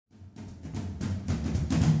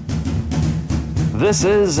This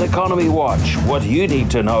is Economy Watch, what you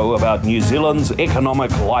need to know about New Zealand's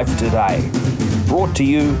economic life today. Brought to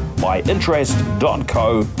you by interest.co.nz.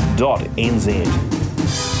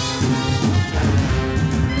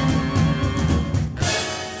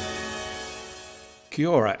 Kia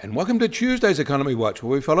ora, and welcome to Tuesday's Economy Watch,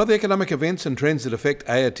 where we follow the economic events and trends that affect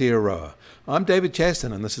Aotearoa. I'm David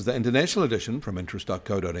Chaston, and this is the international edition from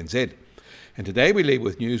interest.co.nz. And today we lead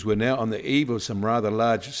with news. We're now on the eve of some rather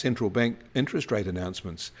large central bank interest rate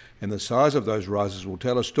announcements, and the size of those rises will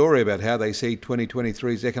tell a story about how they see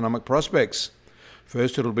 2023's economic prospects.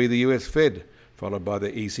 First it'll be the US Fed, followed by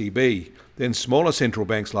the ECB. Then smaller central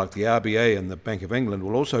banks like the RBA and the Bank of England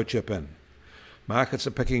will also chip in. Markets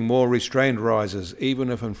are picking more restrained rises, even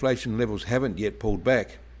if inflation levels haven't yet pulled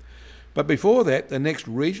back. But before that, the next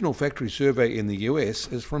regional factory survey in the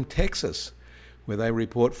US is from Texas, where they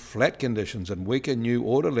report flat conditions and weaker new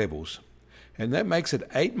order levels. And that makes it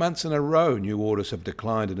 8 months in a row new orders have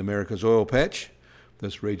declined in America's oil patch.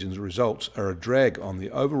 This region's results are a drag on the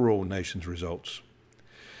overall nation's results.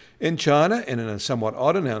 In China, and in a somewhat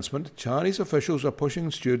odd announcement, Chinese officials are pushing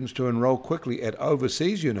students to enroll quickly at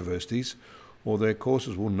overseas universities, or their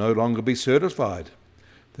courses will no longer be certified.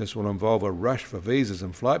 This will involve a rush for visas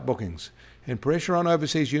and flight bookings, and pressure on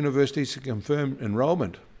overseas universities to confirm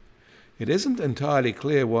enrolment. It isn't entirely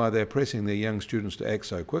clear why they're pressing their young students to act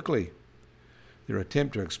so quickly. Their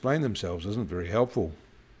attempt to explain themselves isn't very helpful.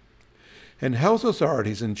 And health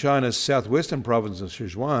authorities in China's southwestern province of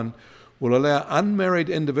Sichuan will allow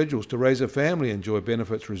unmarried individuals to raise a family and enjoy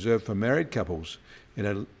benefits reserved for married couples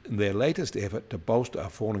in their latest effort to bolster a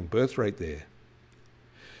falling birth rate there.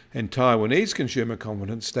 And Taiwanese consumer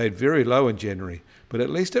confidence stayed very low in January, but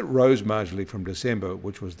at least it rose marginally from December,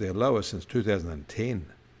 which was their lowest since 2010.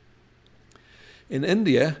 In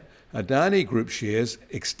India, Adani Group shares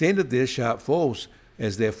extended their sharp falls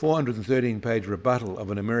as their 413-page rebuttal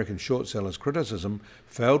of an American short seller's criticism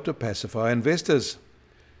failed to pacify investors.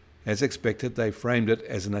 As expected, they framed it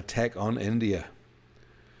as an attack on India.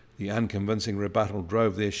 The unconvincing rebuttal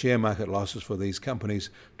drove their share market losses for these companies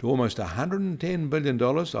to almost $110 billion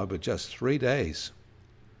over just 3 days.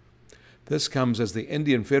 This comes as the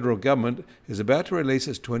Indian federal government is about to release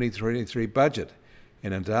its 2023 budget,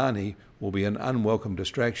 and Adani will be an unwelcome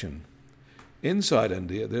distraction. Inside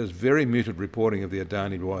India, there is very muted reporting of the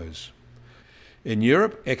Adani woes. In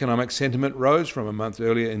Europe, economic sentiment rose from a month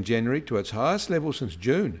earlier in January to its highest level since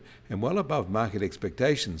June, and well above market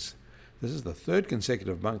expectations. This is the third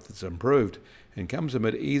consecutive month that's improved, and comes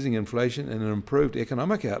amid easing inflation and an improved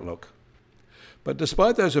economic outlook. But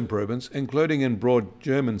despite those improvements, including in broad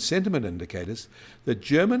German sentiment indicators, the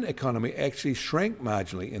German economy actually shrank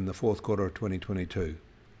marginally in the fourth quarter of 2022.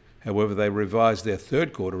 However, they revised their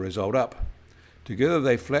third quarter result up. Together,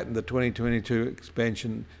 they flattened the 2022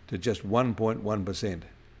 expansion to just 1.1%.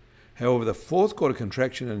 However, the fourth quarter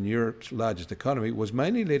contraction in Europe's largest economy was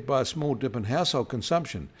mainly led by a small dip in household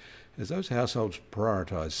consumption, as those households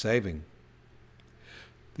prioritised saving.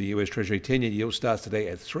 The US Treasury 10-year yield starts today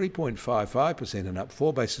at 3.55% and up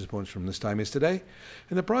 4 basis points from this time yesterday.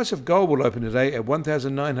 And the price of gold will open today at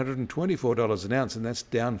 $1,924 an ounce, and that's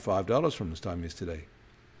down $5 from this time yesterday.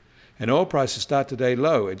 And oil prices start today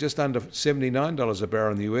low at just under $79 a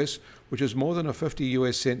barrel in the US, which is more than a 50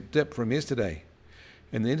 US cent dip from yesterday.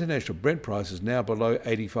 And the international Brent price is now below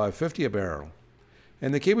 $85.50 a barrel.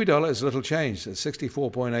 And the Kiwi dollar is little changed at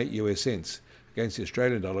 64.8 US cents. Against the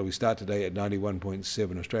Australian dollar, we start today at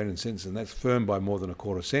 91.7 Australian cents, and that's firm by more than a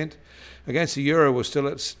quarter cent. Against the euro, we're still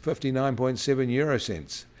at 59.7 euro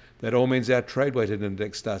cents. That all means our trade-weighted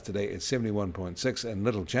index starts today at 71.6 and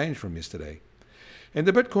little change from yesterday. And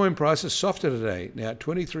the Bitcoin price is softer today, now at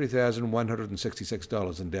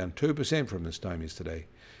 $23,166 and down 2% from this time yesterday.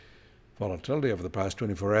 Volatility over the past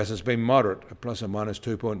 24 hours has been moderate, at plus or minus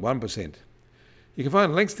 2.1%. You can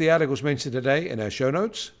find links to the articles mentioned today in our show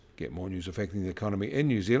notes. Get more news affecting the economy in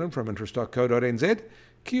New Zealand from interest.co.nz.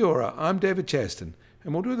 Kia ora, I'm David Chaston,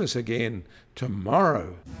 and we'll do this again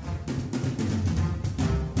tomorrow.